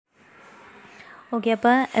Okay,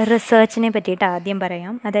 അപ്പോൾ റിസർച്ചിനെ പറ്റിയിട്ട് ആദ്യം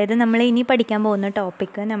പറയാം. അതായത് നമ്മൾ ഇനി പഠിക്കാൻ പോകുന്ന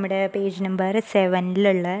ടോപ്പിക്ക് നമ്മുടെ പേജ് നമ്പർ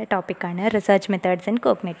 7 ടോപ്പിക്കാണ്. Research methods in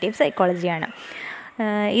cognitive സൈക്കോളജിയാണ്.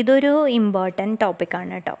 ഇതൊരു ഇമ്പോർട്ടൻറ്റ്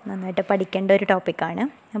ടോപ്പിക്കാണ് കേട്ടോ, നന്നായിട്ട് പഠിക്കേണ്ട ഒരു ടോപ്പിക്കാണ്.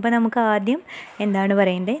 അപ്പോൾ നമുക്ക് ആദ്യം എന്താണ്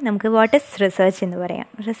പറയേണ്ടത്, നമുക്ക് വാട്ട് ഇസ് റിസർച്ച് എന്ന് പറയാം.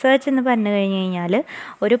 റിസർച്ച് എന്ന് പറഞ്ഞു കഴിഞ്ഞ് കഴിഞ്ഞാൽ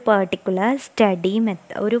ഒരു പെർട്ടിക്കുലർ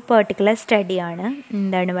സ്റ്റഡിയാണ്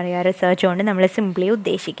എന്താണ് പറയുക റിസർച്ച് കൊണ്ട് നമ്മൾ സിംപ്ലി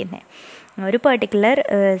ഉദ്ദേശിക്കുന്നത്. ഒരു പെർട്ടിക്കുലർ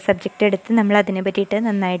സബ്ജക്റ്റ് എടുത്ത് നമ്മൾ അതിനെ പറ്റിയിട്ട്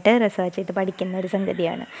നന്നായിട്ട് റിസർച്ച് ചെയ്ത് പഠിക്കുന്ന ഒരു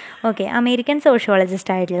സംഗതിയാണ്. ഓക്കെ, അമേരിക്കൻ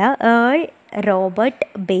സോഷ്യോളജിസ്റ്റ് ആയിട്ടുള്ള റോബർട്ട്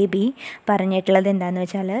ബേബി പറഞ്ഞിട്ടുള്ളത് എന്താണെന്ന്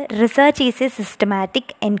വെച്ചാൽ, research is A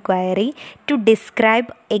systematic enquiry to describe,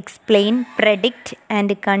 explain, predict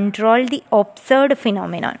and control the observed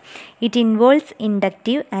phenomenon. It involves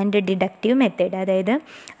inductive and deductive method. അതായത്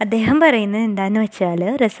അദ്ദേഹം പറയുന്നത് എന്താണെന്ന് വെച്ചാൽ,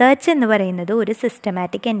 റിസർച്ച് എന്ന് പറയുന്നത് ഒരു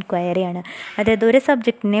സിസ്റ്റമാറ്റിക് എൻക്വയറിയാണ്. അതായത് ഒരു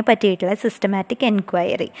സബ്ജക്റ്റിനെ പറ്റിയിട്ടുള്ള സിസ്റ്റമാറ്റിക്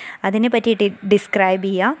എൻക്വയറി, അതിനെ പറ്റിയിട്ട് ഡിസ്ക്രൈബ്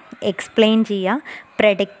ചെയ്യുക, എക്സ്പ്ലെയിൻ ചെയ്യുക,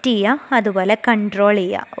 പ്രെഡിക്റ്റ് ചെയ്യുക, അതുപോലെ കൺട്രോൾ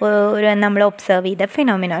ചെയ്യുക നമ്മൾ ഒബ്സർവ് ചെയ്ത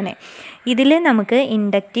ഫിനോമിനോനെ. ഇതിൽ നമുക്ക്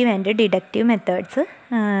inductive and deductive methods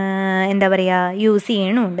use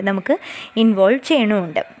ചെയ്യണമുണ്ട്, നമുക്ക് ഇൻവോൾവ്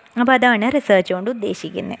ചെയ്യണമുണ്ട്. അപ്പോൾ അതാണ് റിസർച്ച് കൊണ്ട്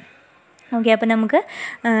ഉദ്ദേശിക്കുന്നത്. ഓക്കെ, അപ്പോൾ നമുക്ക്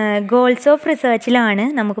ഗോൾസ് ഓഫ് റിസർച്ചിലാണ്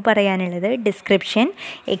നമുക്ക് പറയാനുള്ളത് description,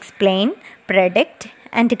 explain, predict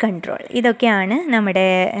and control. ഇതൊക്കെയാണ് നമ്മുടെ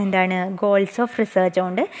ഗോൾസ് ഓഫ് റിസർച്ച്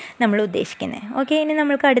കൊണ്ട് നമ്മൾ ഉദ്ദേശിക്കുന്നത്. ഓക്കെ, ഇനി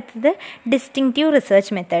നമുക്ക് അടുത്തത് ഡിസ്റ്റിങ്ക്റ്റീവ്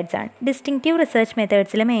റിസർച്ച് മെത്തേഡ്സ് ആണ്. ഡിസ്റ്റിങ്ക്റ്റീവ് റിസർച്ച്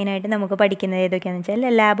മെത്തേഡ്സിൽ മെയിനായിട്ട് നമുക്ക് പഠിക്കുന്നത് ഏതൊക്കെയാണെന്ന് വെച്ചാൽ,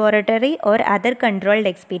 laboratory or other controlled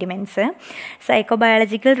experiments,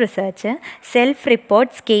 psychobiological research, self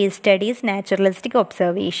reports, case studies, naturalistic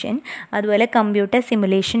observation, അതുപോലെ computer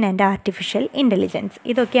simulation and artificial intelligence.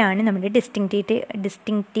 ഇതൊക്കെയാണ് നമ്മുടെ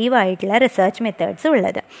ഡിസ്റ്റിങ്ക്റ്റീവ് ആയിട്ടുള്ള റിസർച്ച് മെത്തേഡ്സ്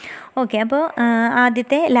ഉള്ളത്. ഓക്കെ, അപ്പോൾ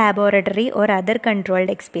ആദ്യത്തെ laboratory or other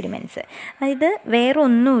controlled experiments. ഇത് വേറെ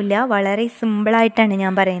ഒന്നുമില്ല, വളരെ സിമ്പിളായിട്ടാണ്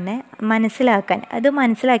ഞാൻ പറയുന്നത്, അത്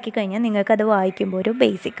മനസ്സിലാക്കി കഴിഞ്ഞാൽ നിങ്ങൾക്കത് വായിക്കുമ്പോൾ ഒരു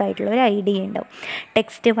ബേസിക് ആയിട്ടുള്ള ഒരു ഐഡിയ ഉണ്ടാവും.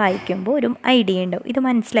 ടെക്സ്റ്റ് വായിക്കുമ്പോൾ ഒരു ഐഡിയ ഉണ്ടാവും, ഇത്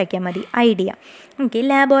മനസ്സിലാക്കിയാൽ മതി ഐഡിയ. ഓക്കെ,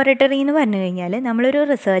 ലാബോറട്ടറി എന്ന് പറഞ്ഞു കഴിഞ്ഞാൽ നമ്മളൊരു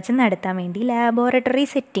റിസർച്ച് നടത്താൻ വേണ്ടി ലാബോറട്ടറി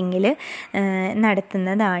സെറ്റിങ്ങിൽ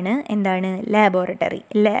നടത്തുന്നതാണ്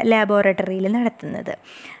ലാബോറട്ടറിയിൽ നടത്തുന്നത്.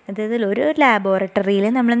 അതായത് ഒരു ലാബോറട്ടറിയിൽ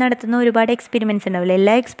നമ്മൾ നടത്തുന്ന ഒരുപാട് എക്സ്പെരിമെൻറ്റ്സ് ഉണ്ടാവില്ല,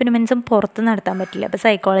 എല്ലാ എക്സ്പെരിമെൻറ്റ്സും പുറത്ത് നടത്താൻ പറ്റില്ല. അപ്പോൾ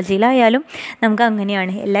സൈക്കോളജിയിലായാലും നമുക്ക്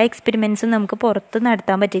അങ്ങനെയാണ്, എല്ലാ എക്സ്പെരിമെൻറ്റ്സും നമുക്ക് പുറത്ത്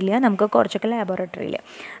നടത്താൻ പറ്റില്ല, നമുക്ക് കുറച്ചൊക്കെ ലാബോറട്ടറിയിൽ.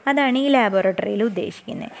 അതാണ് ഈ ലാബോറട്ടറിയിൽ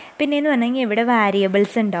ഉദ്ദേശിക്കുന്നത്. പിന്നെയെന്ന് പറഞ്ഞു കഴിഞ്ഞാൽ ഇവിടെ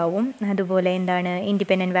വാരിയബിൾസ് ഉണ്ടാവും, അതുപോലെ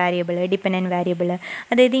ഇൻഡിപെൻഡൻറ്റ് വാരിയബിൾ, ഡിപെൻഡൻറ്റ് വാരിയബിൾ.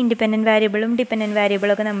 അതായത് ഇൻഡിപെൻഡൻറ്റ് വാരിയബിളും ഡിപെൻഡൻറ്റ്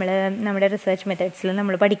വാരിയബിളൊക്കെ നമ്മുടെ റിസർച്ച് മെത്തേഡ്സിൽ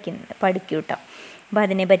നമ്മൾ പഠിക്കും കേട്ടോ. അപ്പോൾ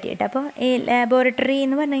അതിനെ പറ്റിയിട്ട്, അപ്പോൾ ഈ ലാബോറട്ടറി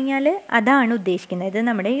എന്ന് പറഞ്ഞു കഴിഞ്ഞാൽ അതാണ് ഉദ്ദേശിക്കുന്നത്. ഇത്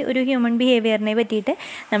നമ്മുടെ ഒരു ഹ്യൂമൻ ബിഹേവിയറിനെ പറ്റിയിട്ട്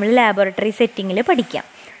നമ്മൾ ലാബോറട്ടറി സെറ്റിങ്ങിൽ പഠിക്കാം.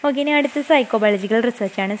 ഓക്കെ, ഇനി അടുത്ത് സൈക്കോബയോളജിക്കൽ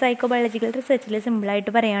റിസർച്ചാണ്. സൈക്കോബയോളജിക്കൽ റിസർച്ചിൽ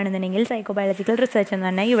സിമ്പിളായിട്ട് പറയുകയാണെന്നുണ്ടെങ്കിൽ, സൈക്കോബയോളജിക്കൽ റിസർച്ച് എന്ന്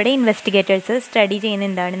പറഞ്ഞാൽ ഇവിടെ ഇൻവെസ്റ്റിഗേറ്റേഴ്സ് സ്റ്റഡി ചെയ്യുന്ന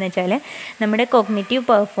എന്താണെന്ന് വെച്ചാൽ, നമ്മുടെ കോഗ്നിറ്റീവ്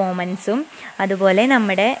പെർഫോമൻസും അതുപോലെ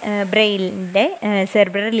നമ്മുടെ ബ്രെയിനിൻ്റെ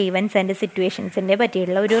സെർബ്രൽ ഈവൻസ് ആൻഡ് സിറ്റുവേഷൻസിൻ്റെ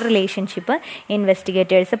പറ്റിയിട്ടുള്ള ഒരു റിലേഷൻഷിപ്പ്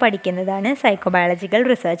ഇൻവെസ്റ്റിഗേറ്റേഴ്സ് പഠിക്കുന്നതാണ് സൈക്കോബയോളജിക്കൽ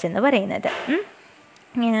റിസർച്ച് എന്ന് പറയുന്നത്.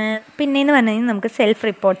 പിന്നെയെന്ന് പറഞ്ഞു കഴിഞ്ഞാൽ നമുക്ക് സെൽഫ്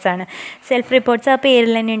റിപ്പോർട്ട്സ് ആണ്. സെൽഫ് റിപ്പോർട്ട്സ് ആ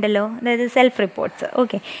പേരിൽ തന്നെ ഉണ്ടല്ലോ, അതായത് self reports.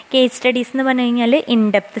 Okay, case studies എന്ന് പറഞ്ഞു കഴിഞ്ഞാൽ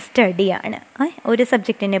ഇൻഡെപ്ത് സ്റ്റഡിയാണ്. ഒരു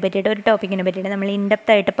സബ്ജക്റ്റിനെ പറ്റിയിട്ട്, ഒരു ടോപ്പിക്കിനെ പറ്റിയിട്ട് നമ്മൾ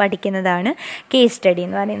ഇൻഡെപ്ത് ആയിട്ട് പഠിക്കുന്നതാണ് കേസ് സ്റ്റഡി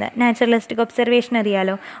എന്ന് പറയുന്നത്. നാച്ചുറലിസ്റ്റിക് ഒബ്സർവേഷൻ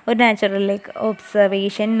അറിയാലോ, ഒരു നാച്ചുറലിക്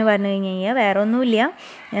ഒബ്സർവേഷൻ എന്ന് പറഞ്ഞു കഴിഞ്ഞാൽ വേറെ ഒന്നുമില്ല,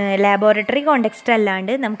 ലാബോറട്ടറി കോണ്ടെക്സ്റ്റ്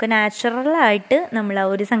അല്ലാണ്ട് നമുക്ക് നാച്ചുറലായിട്ട് നമ്മൾ ആ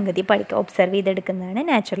ഒരു സംഗതി ഒബ്സർവ് ചെയ്തെടുക്കുന്നതാണ്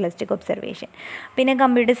നാച്ചുറലിസ്റ്റിക് ഒബ്സർവേഷൻ. പിന്നെ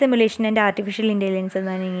computer simulation and artificial intelligence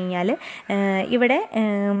എന്ന് പറഞ്ഞു കഴിഞ്ഞാൽ ഇവിടെ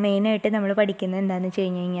മെയിനായിട്ട് നമ്മൾ പഠിക്കുന്നത് എന്താണെന്ന് വെച്ച്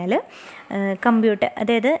കഴിഞ്ഞ് കഴിഞ്ഞാൽ, കമ്പ്യൂട്ടർ,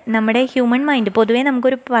 അതായത് നമ്മുടെ ഹ്യൂമൻ മൈൻഡ്, പൊതുവേ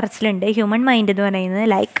നമുക്കൊരു പറച്ചിലുണ്ട്, ഹ്യൂമൻ മൈൻഡ് എന്ന് പറയുന്നത്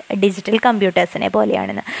ലൈക്ക് ഡിജിറ്റൽ കമ്പ്യൂട്ടേഴ്സിനെ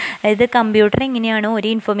പോലെയാണെന്ന്. അതായത് കമ്പ്യൂട്ടർ എങ്ങനെയാണോ ഒരു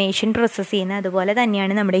ഇൻഫർമേഷൻ പ്രോസസ്സ് ചെയ്യുന്നത്, അതുപോലെ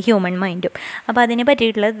തന്നെയാണ് നമ്മുടെ ഹ്യൂമൻ മൈൻഡും. അപ്പോൾ അതിനെ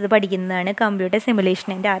പറ്റിയിട്ടുള്ളത് ഇത് പഠിക്കുന്നതാണ് computer simulation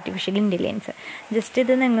and artificial intelligence. Just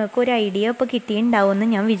ഇത് നിങ്ങൾക്കൊരു ഐഡിയ ഇപ്പോൾ കിട്ടിയിട്ടുണ്ടാവുമെന്ന്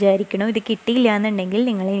ഞാൻ വിചാരിക്കണം. ഇത് കിട്ടിയില്ല എന്നുണ്ടെങ്കിൽ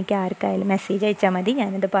നിങ്ങൾ എനിക്ക് ആർക്കായാലും മെസ്സേജ് അയച്ചാൽ മതി,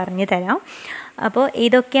 ഞാനത് പറഞ്ഞു തരാം. അപ്പോൾ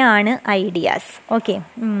ഇതൊക്കെയാണ് ഐഡിയാസ്. ഓക്കെ,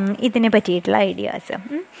 ഇതിനെ പറ്റിയിട്ടുള്ള ഐഡിയാസ്.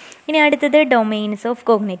 ഇനി അടുത്തത് ഡൊമെയിൻസ് ഓഫ്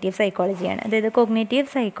കോഗ്നിറ്റീവ് സൈക്കോളജിയാണ്. അതായത് കോഗ്നിറ്റീവ്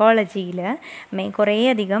സൈക്കോളജിയിൽ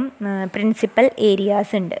കുറേയധികം പ്രിൻസിപ്പൽ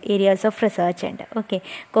ഏരിയാസ് ഓഫ് റിസർച്ച് ഉണ്ട്. Okay,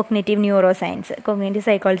 cognitive neuro science, cognitive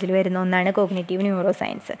സൈക്കോളജിയിൽ വരുന്ന ഒന്നാണ് കോഗ്നിറ്റീവ് ന്യൂറോ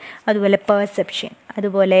സയൻസ്. അതുപോലെ പെർസെപ്ഷൻ,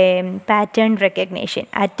 അതുപോലെ pattern recognition,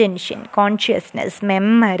 attention, consciousness,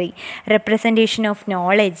 memory, representation of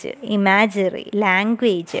knowledge, imagery,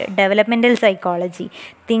 language, developmental psychology,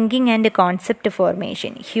 thinking and concept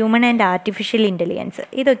formation, human and artificial intelligence.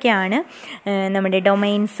 ഇതൊക്കെയാണ് നമ്മുടെ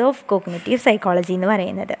domains of cognitive psychology എന്ന്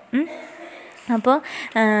പറയുന്നത്. അപ്പോൾ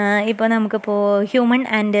ഇപ്പോൾ നമുക്കിപ്പോൾ ഹ്യൂമൻ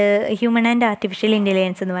ആൻഡ് ആർട്ടിഫിഷ്യൽ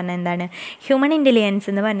ഇൻ്റലിജൻസ് എന്ന് പറഞ്ഞാൽ എന്താണ്? ഹ്യൂമൻ ഇൻ്റലിജൻസ്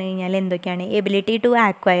എന്ന് പറഞ്ഞു കഴിഞ്ഞാൽ എന്തൊക്കെയാണ്? എബിലിറ്റി ടു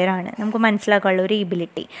അക്വയർ ആണ്, നമുക്ക് മനസ്സിലാക്കാനുള്ള ഒരു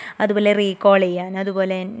എബിലിറ്റി, അതുപോലെ റീകോൾ ചെയ്യാൻ,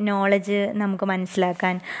 അതുപോലെ നോളജ് നമുക്ക്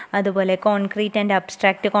മനസ്സിലാക്കാൻ, അതുപോലെ കോൺക്രീറ്റ് ആൻഡ്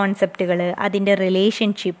അബ്സ്ട്രാക്റ്റ് കോൺസെപ്റ്റുകൾ, അതിൻ്റെ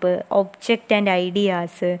റിലേഷൻഷിപ്പ്, ഒബ്ജക്റ്റ് ആൻഡ്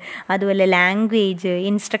ഐഡിയാസ്, അതുപോലെ ലാംഗ്വേജ്,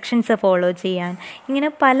 ഇൻസ്ട്രക്ഷൻസ് ഫോളോ ചെയ്യാൻ, ഇങ്ങനെ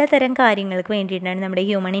പലതരം കാര്യങ്ങൾക്ക് വേണ്ടിയിട്ടാണ് നമ്മുടെ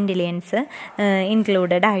ഹ്യൂമൻ ഇൻ്റലിജൻസ്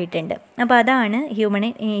ഇൻക്ലൂഡഡ് ആയിട്ടുണ്ട്. അപ്പോൾ അതാണ്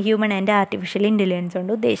ഹ്യൂമൻ ആൻഡ് ആർട്ടിഫിഷ്യൽ ഇൻ്റലിജൻസ്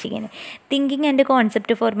കൊണ്ട് ഉദ്ദേശിക്കുന്നത്. തിങ്കിങ് ആൻഡ്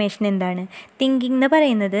കോൺസെപ്റ്റ് ഫോർമേഷൻ എന്താണ്? തിങ്കിങ് എന്ന്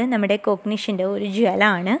പറയുന്നത് നമ്മുടെ കോഗ്നിഷൻ്റെ ഒരു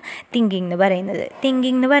ജ്വലാണ്. തിങ്കിങ് എന്ന് പറയുന്നത്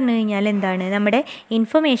പറഞ്ഞു കഴിഞ്ഞാൽ എന്താണ്? നമ്മുടെ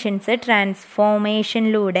ഇൻഫർമേഷൻസ്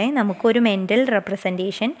ട്രാൻസ്ഫോർമേഷനിലൂടെ നമുക്കൊരു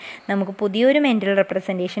നമുക്ക് പുതിയൊരു മെൻ്റൽ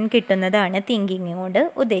റെപ്രസെൻറ്റേഷൻ കിട്ടുന്നതാണ് തിങ്കിങ് കൊണ്ട്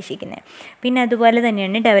ഉദ്ദേശിക്കുന്നത്. പിന്നെ അതുപോലെ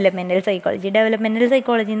തന്നെയാണ് ഡെവലപ്മെൻറ്റൽ സൈക്കോളജി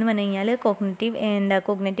എന്ന് പറഞ്ഞു കഴിഞ്ഞാൽ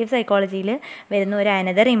കോഗ്നിറ്റീവ് സൈക്കോളജിയിൽ വരുന്ന ഒരു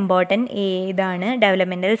അനദർ ഇമ്പോർട്ടൻറ്റ് ഇതാണ്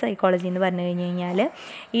ഡെവലപ്മെൻറ്റൽ സൈക്കോളജി എന്ന് പറഞ്ഞു കഴിഞ്ഞ് കഴിഞ്ഞാൽ.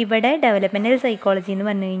 ഇവിടെ ഡെവലപ്മെൻറ്റൽ സൈക്കോളജി എന്ന്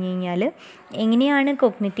പറഞ്ഞു കഴിഞ്ഞ് കഴിഞ്ഞാൽ എങ്ങനെയാണ്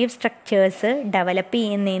കോഗ്നിറ്റീവ് സ്ട്രക്ചേഴ്സ് ഡെവലപ്പ്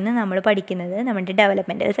ചെയ്യുന്നതെന്ന് നമ്മൾ പഠിക്കുന്നത് നമ്മുടെ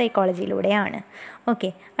ഡെവലപ്മെൻറ്റൽ സൈക്കോളജിയിലൂടെയാണ്. ഓക്കെ,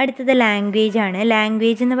 അടുത്തത് ലാംഗ്വേജ് ആണ്.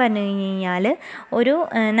 ലാംഗ്വേജ് എന്ന് പറഞ്ഞു കഴിഞ്ഞ് കഴിഞ്ഞാൽ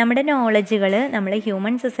നമ്മുടെ നോളജുകൾ നമ്മൾ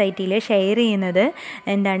ഹ്യൂമൻ സൊസൈറ്റിയിൽ ഷെയർ ചെയ്യുന്നത്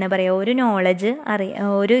എന്താണ് പറയുക, ഒരു നോളജ്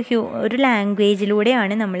ഒരു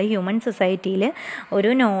ലാംഗ്വേജിലൂടെയാണ് നമ്മൾ ഹ്യൂമൻ സൊസൈറ്റിയിൽ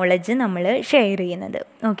ഒരു നോളജ് നമ്മൾ ഷെയർ ചെയ്യുന്നത്.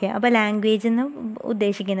 ഓക്കെ, അപ്പോൾ ലാംഗ്വേജ് എന്ന്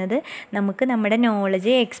ഉദ്ദേശിക്കുന്നത് നമുക്ക് നമ്മുടെ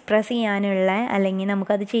നോളജ് എക്സ്പ്രസ് ചെയ്യാനുള്ള അല്ലെങ്കിൽ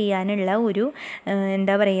നമുക്കത് ചെയ്യാനുള്ള ഒരു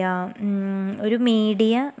എന്താ പറയുക, ഒരു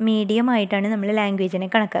മീഡിയമായിട്ടാണ് നമ്മൾ ലാംഗ്വേജിനെ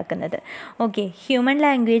കണക്കാക്കുന്നത്. ഓക്കെ, ഹ്യൂമൻ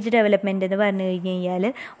ലാംഗ്വേജ് ഡെവലപ്മെൻറ്റ് എന്ന് പറഞ്ഞു കഴിഞ്ഞ് കഴിഞ്ഞാൽ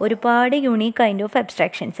ഒരുപാട് യൂണീക്ക് കൈൻഡ് ഓഫ്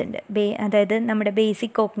അബ്സ്ട്രാക്ഷൻസ് ഉണ്ട്. അതായത് നമ്മുടെ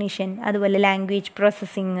ബേസിക് കോഗ്നിഷൻ, അതുപോലെ ലാംഗ്വേജ്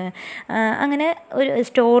പ്രോസസ്സിങ്, അങ്ങനെ ഒരു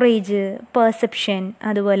സ്റ്റോറേജ്, പെർസെപ്ഷൻ,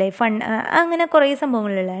 അതുപോലെ അങ്ങനെ കുറേ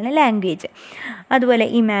സംഭവങ്ങളുള്ളതാണ് ലാംഗ്വേജ്. അതുപോലെ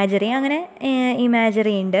ഇമാജറി, അങ്ങനെ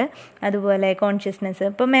ഇമാജറി ഉണ്ട്. അതുപോലെ കോൺഷ്യസ്നെസ്,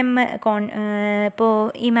 ഇപ്പോൾ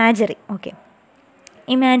ഇമാജറി. ഓക്കെ,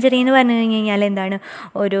 ഇമാജറി എന്ന് പറഞ്ഞു കഴിഞ്ഞ് കഴിഞ്ഞാൽ എന്താണ്?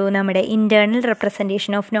 നമ്മുടെ ഇൻറ്റേർണൽ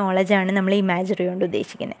റെപ്രസെൻറ്റേഷൻ ഓഫ് നോളജാണ് നമ്മൾ ഇമാജറി കൊണ്ട്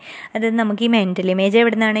ഉദ്ദേശിക്കുന്നത്. അതായത് നമുക്ക് ഈ മെൻ്റൽ ഇമേജ്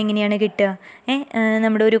എവിടെ നിന്നാണ് എങ്ങനെയാണ് കിട്ടുക?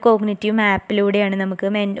 നമ്മുടെ ഒരു കോഗ്നിറ്റീവ് മാപ്പിലൂടെയാണ് നമുക്ക്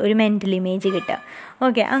ഒരു മെൻ്റൽ ഇമേജ് കിട്ടുക.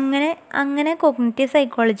 ഓക്കെ, അങ്ങനെ കോഗ്നിറ്റീവ്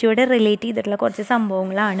സൈക്കോളജിയോട് റിലേറ്റ് ചെയ്തിട്ടുള്ള കുറച്ച്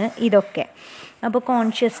സംഭവങ്ങളാണ് ഇതൊക്കെ. അപ്പോൾ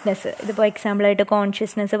കോൺഷ്യസ്നെസ്, ഇതിപ്പോൾ എക്സാമ്പിളായിട്ട്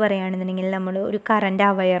കോൺഷ്യസ്നെസ് പറയുകയാണെന്നുണ്ടെങ്കിൽ നമ്മൾ ഒരു കറൻറ്റ്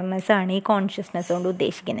അവയർനെസ് ആണ് ഈ കോൺഷ്യസ്നെസ് കൊണ്ട്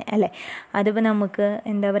ഉദ്ദേശിക്കുന്നത്, അല്ലേ? അതിപ്പോൾ നമുക്ക്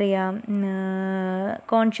എന്താ പറയുക,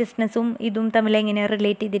 കോൺഷ്യസ്നെസ്സും ഇതും തമ്മിൽ എങ്ങനെയാണ്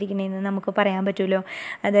റിലേറ്റ് ചെയ്തിരിക്കുന്നതെന്ന് നമുക്ക് പറയാൻ പറ്റുമല്ലോ.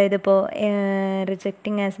 അതായത് ഇപ്പോൾ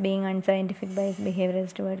rejecting as being unscientific bias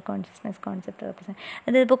behaviours toward consciousness concept represent.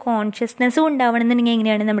 അതായത് ഇപ്പോൾ കോൺഷ്യസ്നെസ്സും ഉണ്ടാവണമെന്നുണ്ടെങ്കിൽ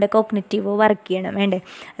എങ്ങനെയാണ് നമ്മുടെ കോഗ്നിറ്റീവ് വർക്ക് ചെയ്യണം വേണ്ടേ?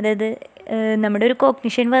 അതായത് നമ്മുടെ ഒരു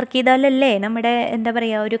കോഗ്നിഷൻ വർക്ക് ചെയ്താലല്ലേ നമ്മുടെ എന്താ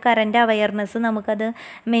പറയുക ഒരു കറൻറ്റ് അവയർനെസ് നമുക്കത്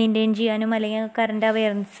മെയിൻറ്റെയിൻ ചെയ്യാനും, അല്ലെങ്കിൽ കറൻറ്റ്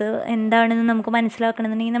അവയർനെസ് എന്താണെന്ന് നമുക്ക്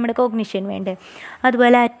മനസ്സിലാക്കണമെന്നുണ്ടെങ്കിൽ നമ്മുടെ കോഗ്നിഷൻ വേണ്ടേ?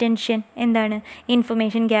 അതുപോലെ അറ്റൻഷൻ എന്താണ്?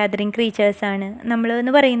 ഇൻഫർമേഷൻ ഗ്യാതറിങ് ക്രീച്ചേഴ്സാണ് നമ്മൾ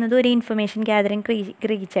എന്ന് പറയുന്നത്, ഒരു ഇൻഫർമേഷൻ ഗ്യാതറിങ്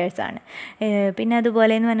ക്രീച്ചേഴ്സാണ്. പിന്നെ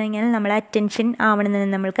അതുപോലെ എന്ന് പറഞ്ഞു കഴിഞ്ഞാൽ നമ്മൾ അറ്റൻഷൻ ആവണമെന്ന്,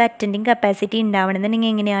 നമ്മൾക്ക് അറ്റൻഡിങ് കപ്പാസിറ്റി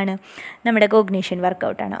ഉണ്ടാവണമെന്നുണ്ടെങ്കിൽ എങ്ങനെയാണ്? നമ്മുടെ കോഗ്നിഷൻ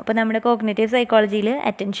വർക്കൗട്ടാണ്. അപ്പോൾ നമ്മുടെ കോഗ്നിറ്റീവ് സൈക്കോളജിയിൽ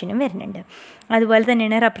അറ്റൻഷനും വരുന്നുണ്ട്. അതുപോലെ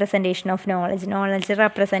തന്നെയാണ് റെപ്രസെൻറ്റേഷൻ ഓഫ് നോളജ്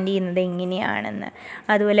റെപ്രസെൻറ്റ് ചെയ്യുന്നത് എങ്ങനെയാണെന്ന്.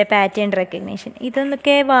 അതുപോലെ പാറ്റേൺ റെക്കഗ്നേഷൻ,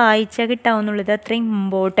 ഇതൊന്നൊക്കെ വായിച്ചാൽ കിട്ടാവുന്നുള്ളത് അത്ര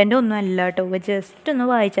ഇമ്പോർട്ടൻ്റ് ഒന്നും അല്ല കേട്ടോ. ജസ്റ്റ് ഒന്ന്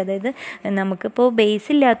വായിച്ചാൽ, അതായത് നമുക്കിപ്പോൾ ബേസ്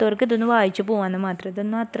ഇല്ലാത്തവർക്ക് ഇതൊന്ന് വായിച്ചു പോകാമെന്ന് മാത്രം,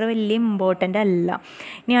 ഇതൊന്നും അത്ര വലിയ ഇമ്പോർട്ടൻ്റ് അല്ല.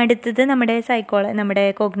 ഇനി അടുത്തത് നമ്മുടെ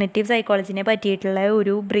കോഗ്നിറ്റീവ് സൈക്കോളജിനെ പറ്റിയിട്ടുള്ള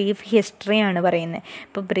ഒരു ബ്രീഫ് ഹിസ്റ്ററിയാണ് പറയുന്നത്.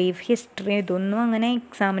 ഇപ്പോൾ ബ്രീഫ് ഹിസ്റ്ററി ഇതൊന്നും അങ്ങനെ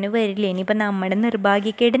എക്സാമിന് വരില്ല. ഇനിയിപ്പോൾ നമ്മുടെ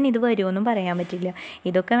നിർഭാഗ്യക്കേടിന് ഇത് വരുമോയെന്നും പറയാൻ പറ്റില്ല.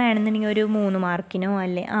 ഇതൊക്കെ വേണമെന്നുണ്ടെങ്കിൽ ഒരു 3 മാർക്കിനോ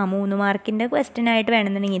 3 മാർക്കിൻ്റെ ക്വസ്റ്റ്യൻ ആയിട്ട്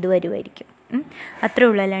വേണമെന്നുണ്ടെങ്കിൽ ഇത് വരുമായിരിക്കും. അത്രേ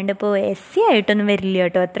ഉള്ളൂ. അല്ലാണ്ട് ഇപ്പോൾ SC ആയിട്ടൊന്നും വരില്ല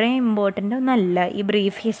കേട്ടോ. അത്രയും ഇമ്പോർട്ടൻ്റ് ഒന്നും അല്ല ഈ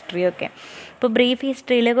ബ്രീഫ് ഹിസ്റ്ററിയൊക്കെ. ഇപ്പോൾ ബ്രീഫ്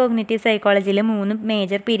ഹിസ്റ്ററിയിൽ കോഗ്നിറ്റീവ് സൈക്കോളജിയിൽ 3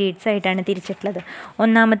 മേജർ പീരീഡ്സ് ആയിട്ടാണ് തിരിച്ചിട്ടുള്ളത്.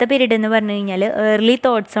 ഒന്നാമത്തെ പീരീഡ് എന്ന് പറഞ്ഞു കഴിഞ്ഞാൽ ഏർലി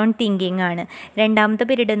തോട്ട്സ് ഓൺ തിങ്കിങ് ആണ്. രണ്ടാമത്തെ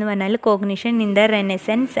പീരീഡ് എന്ന് പറഞ്ഞാൽ cognition in the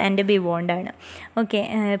renaissance and beyond ആണ്. ഓക്കെ,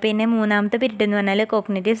 പിന്നെ മൂന്നാമത്തെ പീരീഡ് എന്ന് പറഞ്ഞാൽ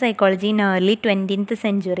cognitive psychology in early 20th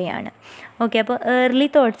century ആണ്. ഓക്കെ, അപ്പോൾ ഏർലി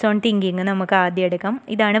തോട്ട്സ് ഓൺ തിങ്കിങ് നമുക്ക് ആദ്യം എടുക്കാം.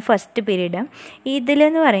 ഇതാണ് ഫസ്റ്റ് പീരീഡ്.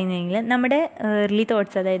 ഇതിലെന്ന് പറയുന്നതെങ്കിൽ നമ്മുടെ ഏർലി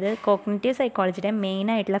തോട്ട്സ്, അതായത് കോഗ്നിറ്റീവ് സൈക്കോളജിയുടെ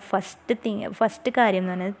മെയിനായിട്ടുള്ള ഫസ്റ്റ് കാര്യം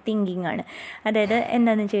എന്ന് പറയുന്നത് തിങ്കിങ് ആണ്. അതായത്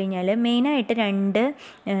എന്താണെന്ന് വെച്ച് കഴിഞ്ഞാൽ മെയിനായിട്ട്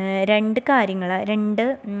രണ്ട് കാര്യങ്ങൾ,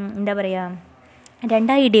 എന്താ പറയുക,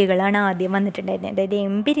 രണ്ട് ഐഡിയകളാണ് ആദ്യം വന്നിട്ടുണ്ടായിരുന്നത്. അതായത്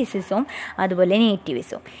എംപിരിസിസവും അതുപോലെ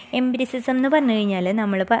നേറ്റിവിസവും. എംപിരിസിസം എന്ന് പറഞ്ഞു കഴിഞ്ഞാൽ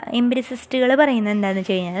എംപിരിസിസ്റ്റുകൾ പറയുന്നത് എന്താണെന്ന്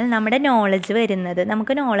വെച്ച് കഴിഞ്ഞാൽ നമ്മുടെ നോളജ് വരുന്നത്,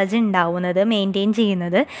 നമുക്ക് നോളജ് ഉണ്ടാവുന്നത്, മെയിൻറ്റെയിൻ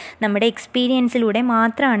ചെയ്യുന്നത് നമ്മുടെ എക്സ്പീരിയൻസിലൂടെ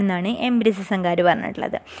മാത്രമാണെന്നാണ് എംപിരിസിസംകാർ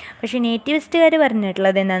പറഞ്ഞിട്ടുള്ളത്. പക്ഷേ നേറ്റിവിസ്റ്റുകാർ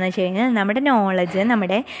പറഞ്ഞിട്ടുള്ളത് എന്താണെന്ന് വെച്ച് കഴിഞ്ഞാൽ നമ്മുടെ നോളജ്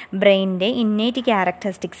നമ്മുടെ ബ്രെയിനിൻ്റെ ഇന്നേറ്റ്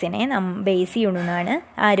ക്യാരക്ടറിസ്റ്റിക്സിനെ ബേസ് ചെയ്യണമെന്നാണ്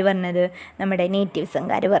ആര് പറഞ്ഞത്? നമ്മുടെ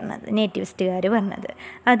നേറ്റിവിസ്റ്റുകാർ പറഞ്ഞത്.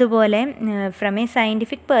 അതുപോലെ ഫ്രം എ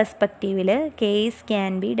സയൻറ്റിഫിക് പേഴ്സ്പെക്റ്റീവിൽ case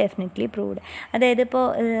can be definitely proved. അതായത് ഇപ്പോൾ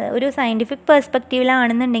ഒരു സയൻറ്റിഫിക്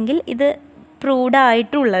പേഴ്സ്പെക്റ്റീവിലാണെന്നുണ്ടെങ്കിൽ ഇത് പ്രൂവ്ഡ്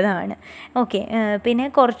ആയിട്ടുള്ളതാണ്. ഓക്കെ, പിന്നെ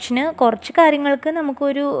കുറച്ച് കാര്യങ്ങൾക്ക്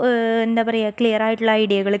നമുക്കൊരു എന്താ പറയുക, ക്ലിയർ ആയിട്ടുള്ള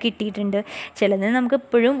ഐഡിയകൾ കിട്ടിയിട്ടുണ്ട്. ചിലത് നമുക്ക്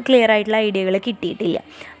ഇപ്പോഴും ക്ലിയർ ആയിട്ടുള്ള ഐഡിയകൾ കിട്ടിയിട്ടില്ല.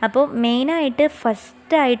 അപ്പോൾ മെയിനായിട്ട്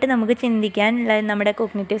ഫസ്റ്റായിട്ട് നമുക്ക് ചിന്തിക്കാൻ നമ്മുടെ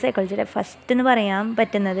കോഗ്നിറ്റീവ് സൈക്കോളജിയുടെ ഫസ്റ്റ് എന്ന് പറയാൻ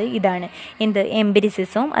പറ്റുന്നത് ഇതാണ്.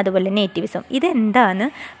 എംപിരിസിസവും അതുപോലെ നേറ്റിവിസവും. ഇതെന്താന്ന്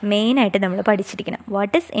മെയിനായിട്ട് നമ്മൾ പഠിച്ചിരിക്കണം.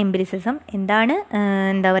 വാട്ട് ഈസ് എംപിരിസിസം, എന്താണ്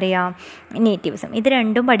എന്താ പറയുക നേറ്റിവിസം, ഇത്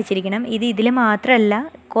രണ്ടും പഠിച്ചിരിക്കണം. ഇതിൽ മാത്രമല്ല,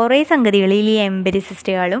 കുറേ സംഗതികളിൽ ഈ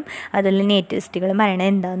എംപിരിസിസ്റ്റുകളും അതുപോലെ നേറ്റിവിസ്റ്റുകളും പറയണത്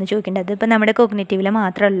എന്താണെന്ന് ചോദിക്കേണ്ടത്. ഇപ്പോൾ നമ്മുടെ കോഗ്നിറ്റീവിൽ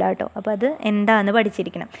മാത്രമല്ല കേട്ടോ. അപ്പോൾ അത് എന്താണെന്ന്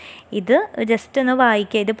പഠിച്ചിരിക്കണം. ഇത് ജസ്റ്റ് ഒന്ന്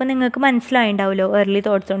വായിക്കുക. ഇതിപ്പോൾ നിങ്ങൾക്ക് മനസ്സിലായിണ്ടാവുമല്ലോ, ഏർലി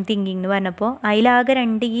തോട്ട്സ് ഓൺ തിങ്കിങ് എന്ന് പറഞ്ഞപ്പോൾ അതിലാകെ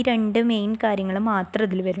ഈ രണ്ട് മെയിൻ കാര്യങ്ങൾ മാത്രമേ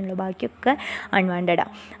ഇതിൽ വരുന്നുള്ളൂ. ബാക്കിയൊക്കെ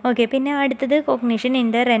അൺവാണ്ടഡാണ്. ഓക്കെ, പിന്നെ അടുത്തത് cognition in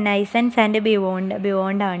the renaissance and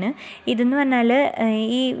ബിയോണ്ടാണ്. ഇതെന്ന് പറഞ്ഞാൽ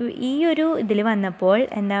ഈ ഒരു ഇതിൽ വന്നപ്പോൾ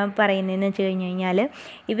എന്താ പറയുന്നതെന്ന് വെച്ച് കഴിഞ്ഞ് കഴിഞ്ഞാൽ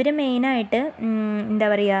ഇവർ മെയിനായിട്ട് എന്താ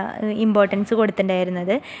പറയുക ഇമ്പോർട്ടൻസ്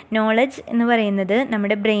കൊടുത്തിട്ടുണ്ടായിരുന്നത് നോളജ് എന്ന് പറയുന്നത്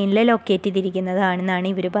നമ്മുടെ ബ്രെയിനിൽ ലൊക്കേറ്റ് ചെയ്തിരിക്കുന്നതാണെന്നാണ്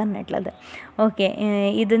ഇവർ പറഞ്ഞിട്ടുള്ളത്. ഓക്കെ,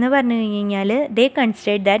 ഇതെന്ന് പറഞ്ഞു കഴിഞ്ഞാൽ they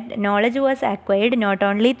considered that knowledge was acquired not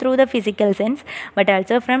only through the physical sense but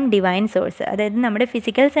also from divine source. അതായത് നമ്മുടെ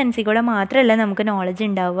ഫിസിക്കൽ സെൻസിൽ കൂടെ മാത്രമല്ല നമുക്ക് നോളജ്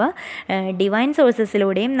ഉണ്ടാവുക, ഡിവൈൻ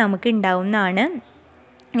സോഴ്സസിലൂടെയും നമുക്ക് ഉണ്ടാവും എന്നാണ്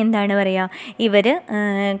എന്താണ് പറയുക ഇവർ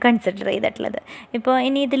കൺസിഡർ ചെയ്തിട്ടുള്ളത്. ഇപ്പോൾ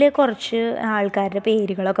ഇനി ഇതിൽ കുറച്ച് ആൾക്കാരുടെ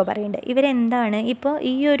പേരുകളൊക്കെ പറയുന്നുണ്ട്. ഇവരെന്താണ് ഇപ്പോൾ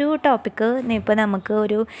ഈ ഒരു ടോപ്പിക്ക് ഇപ്പോൾ നമുക്ക്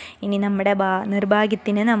ഇനി നമ്മുടെ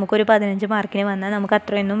നിർഭാഗ്യത്തിന് നമുക്കൊരു 15 മാർക്കിന് വന്നാൽ നമുക്ക്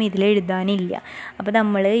അത്രയൊന്നും ഇതിൽ എഴുതാനില്ല. അപ്പോൾ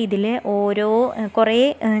നമ്മൾ ഇതിൽ കുറേ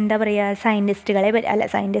എന്താ പറയുക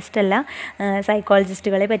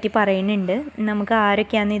സൈക്കോളജിസ്റ്റുകളെ പറ്റി പറയുന്നുണ്ട്. നമുക്ക്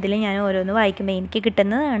ആരൊക്കെയാണെന്ന് ഇതിൽ ഞാൻ ഓരോന്ന് വായിക്കുമ്പോൾ എനിക്ക്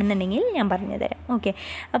കിട്ടുന്നതാണെന്നുണ്ടെങ്കിൽ ഞാൻ പറഞ്ഞു തരാം. ഓക്കെ,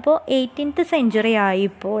 അപ്പോൾ 18th സെഞ്ച്വറി ആയി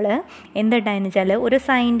ഇപ്പോൾ എന്തുണ്ടായെന്ന് വെച്ചാൽ ഒരു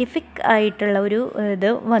സയൻറ്റിഫിക് ആയിട്ടുള്ള ഒരു ഇത്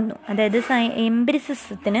വന്നു. അതായത്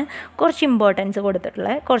എംപിരിസിസത്തിന് കുറച്ച് ഇമ്പോർട്ടൻസ് കൊടുത്തിട്ടുള്ള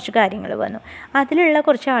കുറച്ച് കാര്യങ്ങൾ വന്നു. അതിലുള്ള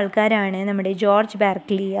കുറച്ച് ആൾക്കാരാണ് നമ്മുടെ ജോർജ്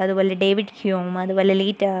ബെർക്ലി, അതുപോലെ ഡേവിഡ് ഹ്യൂം, അതുപോലെ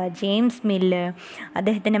ജെയിംസ് മില്ല്,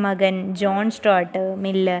 അദ്ദേഹത്തിൻ്റെ മകൻ ജോൺ സ്റ്റുവർട്ട്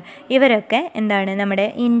മില്ല്. ഇവരൊക്കെ എന്താണ് നമ്മുടെ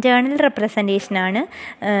ഇൻറ്റേർണൽ റെപ്രസെൻറ്റേഷനാണ്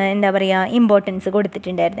എന്താ പറയുക ഇമ്പോർട്ടൻസ്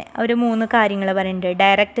കൊടുത്തിട്ടുണ്ടായിരുന്നത്. അവർ 3 കാര്യങ്ങൾ പറയുന്നുണ്ട്.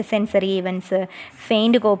 Direct sensory events,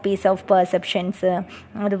 feigned copies of perceptions,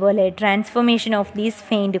 അതുപോലെ transformation of these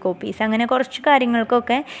feigned copies. അങ്ങനെ കുറച്ച്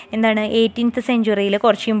കാര്യങ്ങൾക്കൊക്കെ എന്താണ് 18th സെഞ്ച്വറിയിൽ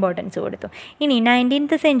കുറച്ച് ഇമ്പോർട്ടൻസ് കൊടുത്തു. ഇനി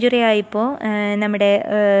 19th സെഞ്ച്വറി ആയപ്പോൾ നമ്മുടെ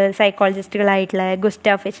സൈക്കോളജിസ്റ്റുകളായിട്ടുള്ള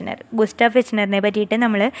ഗുസ്റ്റാഫ് എച്ച്നറിനെ പറ്റിയിട്ട്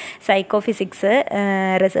നമ്മൾ സൈക്കോഫിസിക്സ്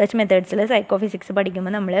റിസർച്ച് മെത്തേഡ്സിൽ സൈക്കോഫിസിക്സ്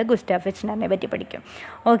പഠിക്കുമ്പോൾ നമ്മൾ ഗുസ്റ്റാഫ് എച്ച്നറിനെ പറ്റി പഠിക്കും.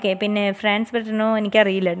 ഓക്കെ, പിന്നെ ഫ്രാൻസ് ബെർട്രനോ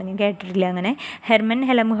എനിക്കറിയില്ല, ഞാൻ കേട്ടിട്ടില്ല. അങ്ങനെ ഹെർമൻ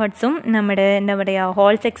ഹെലംഹോൾട്ട്സും നമ്മുടെ എന്താ പറയുക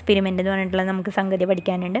ഹോൾസ് എക്സ്പെരിമെൻ്റ് എന്ന് പറഞ്ഞിട്ടുള്ള നമുക്ക് സംഗതി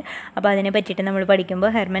പഠിക്കാനുണ്ട്. അപ്പോൾ അതിനെ പറ്റിയിട്ട് നമ്മൾ പഠിക്കുമ്പോൾ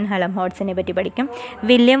ഹെർമൻ ഹെലംഹോൾട്ട്സിനെ പറ്റി പഠിക്കും.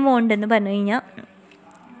 വില്യം വോണ്ട് എന്ന്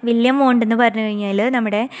പറഞ്ഞു കഴിഞ്ഞാൽ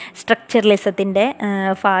നമ്മുടെ സ്ട്രക്ചറലിസത്തിൻ്റെ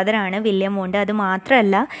ഫാദറാണ് വില്യം വോണ്ട്. അത്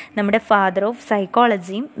മാത്രമല്ല നമ്മുടെ ഫാദർ ഓഫ്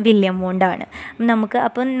സൈക്കോളജിയും വില്യം വോണ്ടാണ്.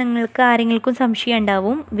 അപ്പം നിങ്ങൾക്ക് ആരെങ്കിലും സംശയം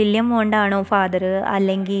ഉണ്ടാവും വില്യം വോണ്ടാണോ ഫാദർ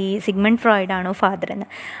അല്ലെങ്കിൽ സിഗ്മണ്ട് ഫ്രോയിഡ് ആണോ ഫാദർ എന്ന്.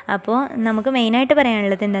 അപ്പോൾ നമുക്ക് മെയിനായിട്ട്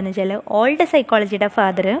പറയാനുള്ളത് എന്താണെന്ന് വെച്ചാൽ old സൈക്കോളജിയുടെ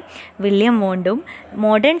father William വോണ്ടും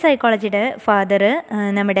modern സൈക്കോളജിയുടെ father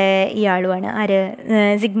നമ്മുടെ ഇയാളുമാണ്,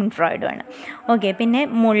 സിഗ്മണ്ട് ഫ്രോയിഡുമാണ്. ഓക്കെ, പിന്നെ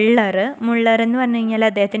മുള്ളർ എന്ന് പറഞ്ഞു കഴിഞ്ഞാൽ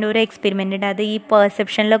അദ്ദേഹത്തിൻ്റെ ഒരു എക്സ്പെരിമെൻ്റ് ഉണ്ട്. അത് ഈ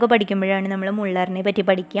പെർസെപ്ഷനിലൊക്കെ പഠിക്കുമ്പോഴാണ് നമ്മൾ മുള്ളറിനെ പറ്റി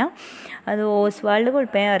പഠിക്കുക. അത് ഓസ്വാൾഡ്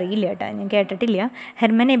കുഴപ്പമേ അറിയില്ല കേട്ടോ, ഞാൻ കേട്ടിട്ടില്ല.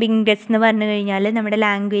 ഹെർമൻ എബിംഗസ് എന്ന് പറഞ്ഞു കഴിഞ്ഞാൽ നമ്മുടെ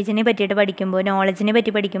ലാംഗ്വേജിനെ പറ്റിയിട്ട് പഠിക്കുമ്പോൾ, നോളജിനെ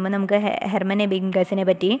പറ്റി പഠിക്കുമ്പോൾ നമുക്ക് ഹെർമൻ എബിംഗസിനെ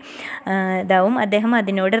പറ്റി ഇതാവും. അദ്ദേഹം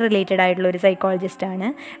അതിനോട് റിലേറ്റഡ് ആയിട്ടുള്ള ഒരു സൈക്കോളജിസ്റ്റാണ്.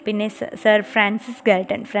 പിന്നെ സർ ഫ്രാൻസിസ്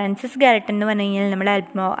ഗാൽട്ടൺ എന്ന് പറഞ്ഞു കഴിഞ്ഞാൽ നമ്മുടെ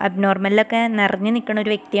അബ്നോർമലിലൊക്കെ നിറഞ്ഞു നിൽക്കുന്ന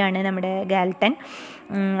ഒരു വ്യക്തിയാണ് നമ്മുടെ ഗാൽട്ടൺ.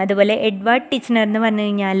 അതുപോലെ എഡ്വേർഡ് ടിച്ച്നർ എന്ന് പറഞ്ഞു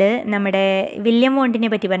കഴിഞ്ഞാൽ നമ്മുടെ വില്യം വോണ്ടിനെ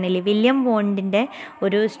പറ്റി പറ്റി പറഞ്ഞില്ലേ, വില്യം വോണ്ടിൻ്റെ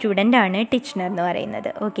ഒരു സ്റ്റുഡൻ്റാണ് ടിച്ച്നർ എന്ന് പറയുന്നത്.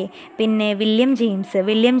 ഓക്കെ, പിന്നെ വില്യം ജെയിംസ്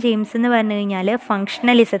എന്ന് പറഞ്ഞു കഴിഞ്ഞാൽ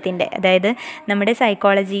ഫങ്ഷണലിസത്തിൻ്റെ, അതായത് നമ്മുടെ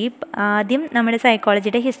ആദ്യം നമ്മുടെ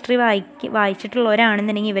സൈക്കോളജിയുടെ ഹിസ്റ്ററി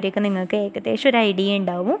വായിച്ചിട്ടുള്ളവരാണെന്നുണ്ടെങ്കിൽ ഇവരെയൊക്കെ നിങ്ങൾക്ക് ഏകദേശം ഒരു ഐഡിയ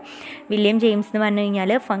ഉണ്ടാവും. വില്യം ജെയിംസ് എന്ന് പറഞ്ഞു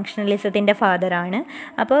കഴിഞ്ഞാൽ ഫങ്ഷണലിസത്തിൻ്റെ ഫാദറാണ്.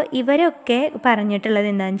 അപ്പോൾ ഇവരൊക്കെ പറഞ്ഞിട്ടുള്ളത്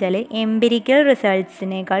എന്താണെന്ന് വെച്ചാൽ എംപിരിക്കൽ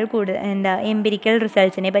റിസൾട്ട്സിനെ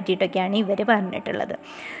പറ്റിയിട്ടൊക്കെയാണ് ഇവർ പറഞ്ഞിട്ടുള്ളത്.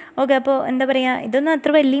 ഓക്കെ, അപ്പോൾ എന്താ പറയുക, ഇതൊന്നും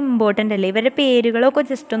അത്ര വലിയ ഇമ്പോർട്ടൻ്റ് അല്ല. ഇവരുടെ പേരുകളൊക്കെ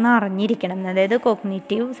ജസ്റ്റ് ഒന്ന് അറിഞ്ഞിരിക്കണം. അതായത്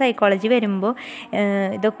കോഗ്നിറ്റീവ് സൈക്കോളജി വരുമ്പോൾ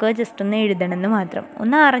ഇതൊക്കെ ജസ്റ്റ് ഒന്ന് എഴുതണം എന്ന് മാത്രം,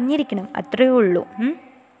 ഒന്ന് അറിഞ്ഞിരിക്കണം, അത്രയേ ഉള്ളൂ.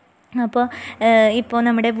 ഇപ്പോൾ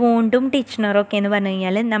നമ്മുടെ വോണ്ടും ടിച്ച്നറൊക്കെ എന്ന് പറഞ്ഞു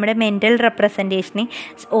കഴിഞ്ഞാൽ നമ്മുടെ മെൻ്റൽ റെപ്രസെൻറ്റേഷനെ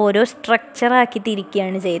ഓരോ സ്ട്രക്ചറാക്കി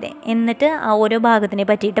തിരിക്കുകയാണ് ചെയ്തത്. എന്നിട്ട് ആ ഓരോ ഭാഗത്തിനെ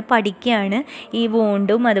പറ്റിയിട്ട് പഠിക്കുകയാണ് ഈ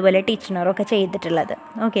വോണ്ടും അതുപോലെ ടിച്ച്നറൊക്കെ ചെയ്തിട്ടുള്ളത്.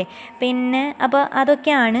 ഓക്കെ, പിന്നെ അപ്പോൾ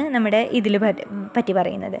അതൊക്കെയാണ് നമ്മുടെ ഇതിൽ പറ്റി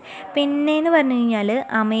പറയുന്നത്. പിന്നെ എന്ന് പറഞ്ഞു കഴിഞ്ഞാൽ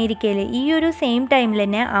അമേരിക്കയിൽ ഈ ഒരു സെയിം ടൈമിൽ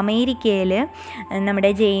തന്നെ അമേരിക്കയിൽ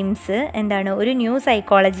നമ്മുടെ ജെയിംസ് ഒരു ന്യൂ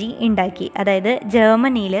സൈക്കോളജി ഉണ്ടാക്കി, അതായത്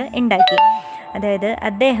ജർമ്മനിയിൽ ഉണ്ടാക്കി. അതായത്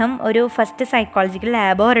അദ്ദേഹം ഒരു ഫസ്റ്റ് സൈക്കോളജിക്കൽ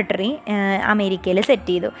ലാബോറട്ടറി അമേരിക്കയിൽ സെറ്റ്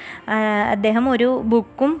ചെയ്തു. അദ്ദേഹം ഒരു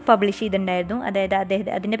ബുക്കും പബ്ലിഷ് ചെയ്തിട്ടുണ്ടായിരുന്നു. അതായത്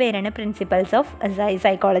അതിൻ്റെ പേരാണ് പ്രിൻസിപ്പൽസ് ഓഫ്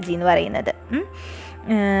സൈക്കോളജി എന്ന് പറയുന്നത്.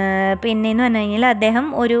 പിന്നെയെന്ന് പറഞ്ഞു കഴിഞ്ഞാൽ അദ്ദേഹം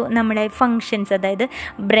നമ്മുടെ ഫങ്ഷൻസ്, അതായത്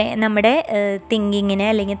നമ്മുടെ തിങ്കിങ്ങിനെ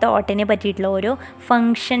അല്ലെങ്കിൽ തോട്ടിനെ പറ്റിയിട്ടുള്ള ഓരോ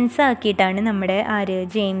ഫങ്ഷൻസ് ആക്കിയിട്ടാണ് നമ്മുടെ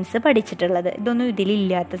ജെയിംസ് പഠിച്ചിട്ടുള്ളത്. ഇതൊന്നും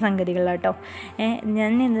ഇതിലില്ലാത്ത സംഗതികളാട്ടോ.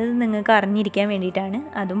 ഞാൻ ഇത് നിങ്ങൾക്ക് അറിഞ്ഞിരിക്കാൻ വേണ്ടിയിട്ടാണ്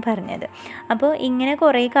അതും പറഞ്ഞത്. അപ്പോൾ ഇങ്ങനെ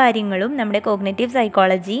കുറേ കാര്യങ്ങളും നമ്മുടെ കോഗ്നിറ്റീവ്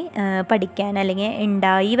സൈക്കോളജി പഠിക്കാൻ അല്ലെങ്കിൽ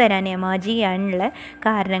ഉണ്ടായി വരാൻ എമർജ് ചെയ്യാനുള്ള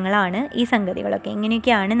കാരണങ്ങളാണ് ഈ സംഗതികളൊക്കെ.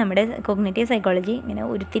 ഇങ്ങനെയൊക്കെയാണ് നമ്മുടെ കോഗ്നിറ്റീവ് സൈക്കോളജി ഇങ്ങനെ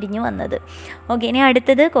ഉരുത്തിരിഞ്ഞ് വന്നത്. ഓക്കെ, ഇനി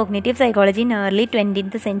അടുത്തത് cognitive psychology in early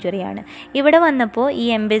 20th സെഞ്ച്വറിയാണ്. ഇവിടെ വന്നപ്പോൾ ഈ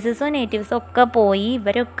എംബസിസും നേറ്റീവ്സും ഒക്കെ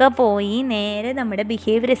ഇവരൊക്കെ പോയി നേരെ നമ്മുടെ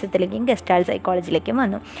ബിഹേവിയറിസത്തിലേക്കും ഗസ്റ്റാൾട്ട് സൈക്കോളജിയിലേക്കും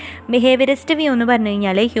വന്നു. ബിഹേവിയറിസ്റ്റ് വ്യൂ എന്ന് പറഞ്ഞു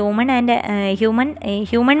കഴിഞ്ഞാൽ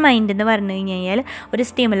ഹ്യൂമൻ മൈൻഡ് എന്ന് പറഞ്ഞു കഴിഞ്ഞാൽ ഒരു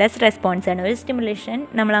സ്റ്റിമുലസ് റെസ്പോൺസ് ആണ്. ഒരു സ്റ്റിമുലേഷൻ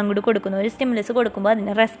നമ്മൾ അങ്ങോട്ട് കൊടുക്കുന്നു, ഒരു സ്റ്റിമുലസ് കൊടുക്കുമ്പോൾ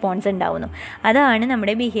അതിന് റെസ്പോൺസ് ഉണ്ടാവുന്നു. അതാണ്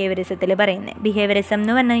നമ്മുടെ ബിഹേവിയറിസത്തിൽ പറയുന്നത്. ബിഹേവിയറിസം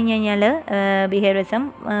എന്ന് പറഞ്ഞു കഴിഞ്ഞാൽ ബിഹേവിയറിസം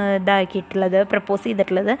പ്രപ്പോസ്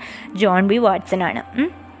ചെയ്തിട്ടുള്ളത് ജോൺ ബി വാട്സൺ ആണ്.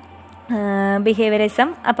 ബിഹേവിയറിസം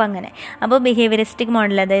അപ്പോൾ ബിഹേവിയറിസ്റ്റിക്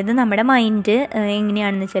മോഡൽ, അതായത് നമ്മുടെ മൈൻഡ്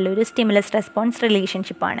എങ്ങനെയാണെന്ന് വെച്ചാൽ ഒരു സ്റ്റിമുലസ് റെസ്പോൺസ്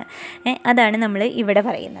റിലേഷൻഷിപ്പാണ്. അതാണ് നമ്മൾ ഇവിടെ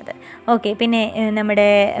പറയുന്നത്. ഓക്കെ, പിന്നെ നമ്മുടെ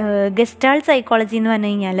ഗസ്റ്റാൾട്ട് സൈക്കോളജി എന്ന്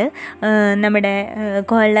പറഞ്ഞു കഴിഞ്ഞാൽ നമ്മുടെ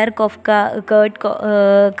കൊഹ്ലർ, കൊഫ്ക,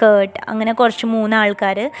 കേർട്ട് അങ്ങനെ കുറച്ച് 3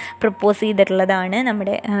 ആൾക്കാർ പ്രപ്പോസ് ചെയ്തിട്ടുള്ളതാണ്.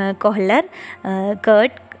 നമ്മുടെ കൊഹ്ലർ,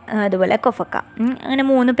 കേർട്ട്, അതുപോലെ കൊഫക്ക, അങ്ങനെ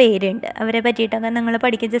 3 പേരുണ്ട്. അവരെ പറ്റിയിട്ടൊക്കെ നിങ്ങൾ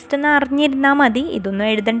പഠിക്കുക, ജസ്റ്റ് ഒന്ന് അറിഞ്ഞിരുന്നാൽ മതി. ഇതൊന്നും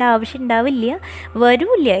എഴുതേണ്ട ആവശ്യം ഉണ്ടാവില്ല,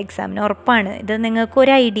 വരില്ല എക്സാമിന്, ഉറപ്പാണ്. ഇത് നിങ്ങൾക്ക്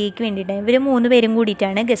ഒരു ഐഡിയയ്ക്ക് വേണ്ടിയിട്ടാണ്. ഇവർ 3 പേരും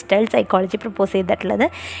കൂടിയിട്ടാണ് ഗസ്റ്റാൾട്ട് സൈക്കോളജി പ്രപ്പോസ് ചെയ്തിട്ടുള്ളത്.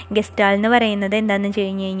 ഗസ്റ്റാൾട്ട് എന്ന് പറയുന്നത് എന്താണെന്ന് വെച്ച്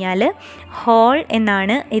കഴിഞ്ഞ് കഴിഞ്ഞാൽ ഹോൾ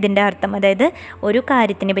എന്നാണ് ഇതിൻ്റെ അർത്ഥം. അതായത് ഒരു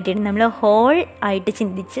കാര്യത്തിനെ പറ്റിയിട്ട് നമ്മൾ ഹോൾ ആയിട്ട്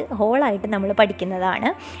ചിന്തിച്ച് ഹോളായിട്ട് നമ്മൾ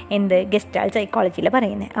പഠിക്കുന്നതാണ് ഗസ്റ്റാൾട്ട് സൈക്കോളജിയിൽ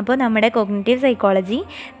പറയുന്നത്. അപ്പോൾ നമ്മുടെ കോഗ്നിറ്റീവ് സൈക്കോളജി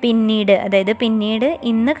പിന്നീട്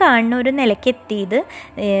ഇന്ന് കാണുന്ന ഒരു നിലയ്ക്ക് എത്തിയത്,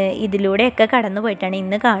 ഇതിലൂടെയൊക്കെ കടന്നു പോയിട്ടാണ്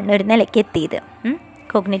ഇന്ന് കാണുന്ന ഒരു നിലയ്ക്ക് എത്തിയത്.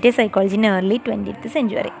 Cognitive psychology in early 20th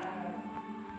century.